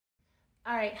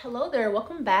All right, hello there.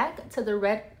 Welcome back to the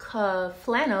Red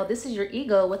Flannel. This is your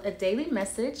ego with a daily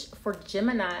message for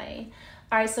Gemini.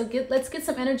 All right, so let's get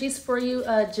some energies for you,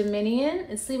 Geminian,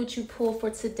 and see what you pull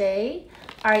for today.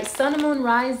 All right, Sun and Moon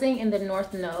rising in the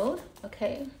North Node.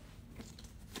 Okay.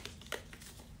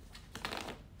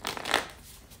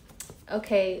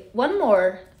 Okay, one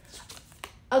more.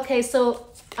 Okay, so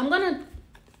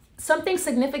something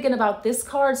significant about this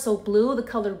card. So blue, the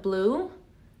color blue.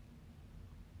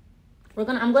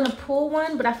 I'm gonna pull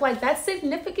one, but I feel like that's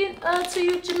significant to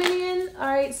you, Geminian. All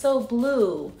right, so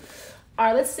blue. All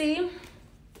right, let's see.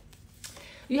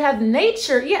 You have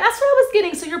nature. Yeah, that's what I was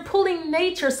getting. So you're pulling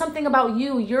nature, something about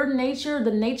you, your nature,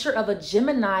 the nature of a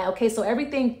Gemini. Okay, so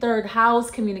everything third house,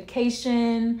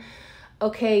 communication,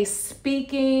 okay,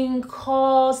 speaking,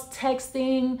 calls,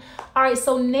 texting. All right,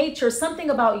 so nature,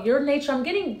 something about your nature. I'm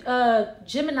getting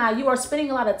Gemini, you are spending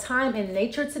a lot of time in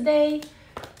nature today.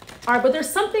 All right, but there's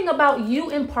something about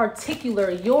you in particular,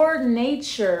 your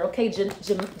nature, okay,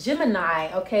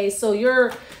 Gemini, okay? So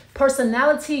your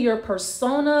personality, your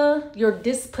persona, your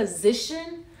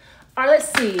disposition. All right,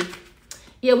 let's see.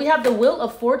 Yeah, we have the Wheel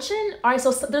of Fortune. All right,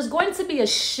 so there's going to be a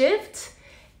shift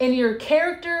in your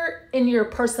character, in your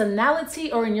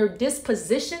personality, or in your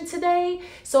disposition today.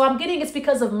 So I'm getting it's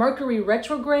because of Mercury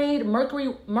retrograde.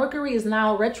 Mercury is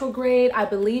now retrograde. I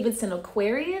believe it's in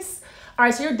Aquarius. All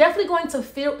right, so you're definitely going to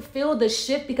feel the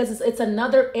shift because it's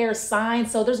another air sign.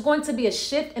 So there's going to be a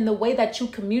shift in the way that you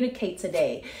communicate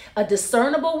today. A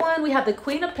discernible one. We have the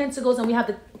Queen of Pentacles and we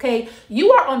have okay,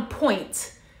 you are on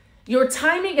point. Your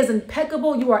timing is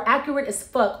impeccable. You are accurate as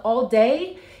fuck all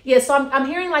day. Yeah, so I'm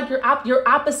hearing like your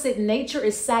opposite nature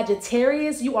is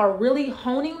Sagittarius. You are really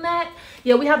honing that.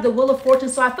 Yeah, we have the Wheel of Fortune.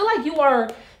 So I feel like you are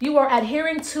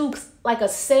adhering to like a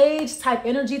sage type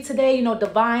energy today, you know,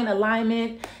 divine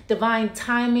alignment, divine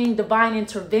timing, divine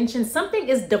intervention. Something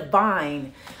is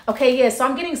divine. Okay, yeah, so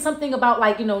I'm getting something about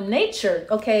like, you know, nature.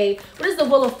 Okay, what is the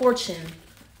Wheel of Fortune?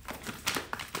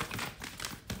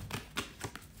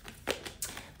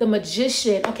 The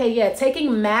Magician. Okay, yeah,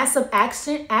 taking massive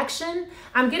action.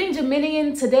 I'm getting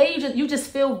Geminian today. You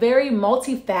just feel very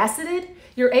multifaceted.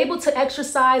 You're able to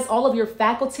exercise all of your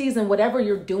faculties in whatever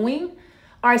you're doing.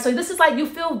 All right, so this is like you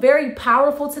feel very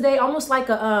powerful today, almost like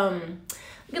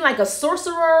a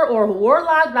sorcerer or a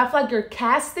warlock, but I feel like you're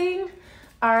casting.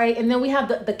 All right, and then we have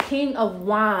the King of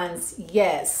Wands.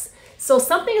 Yes. So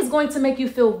something is going to make you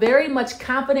feel very much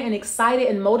confident and excited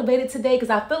and motivated today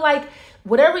because I feel like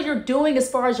whatever you're doing as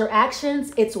far as your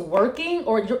actions, it's working,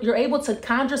 or you're able to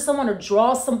conjure someone or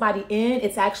draw somebody in.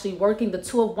 It's actually working. The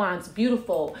Two of Wands,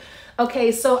 beautiful.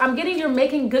 Okay, so I'm getting you're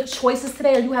making good choices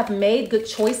today, or you have made good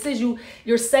choices.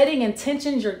 You're setting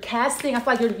intentions, you're casting. I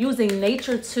feel like you're using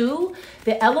nature too,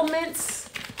 the elements.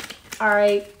 All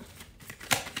right,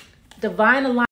 divine alignment.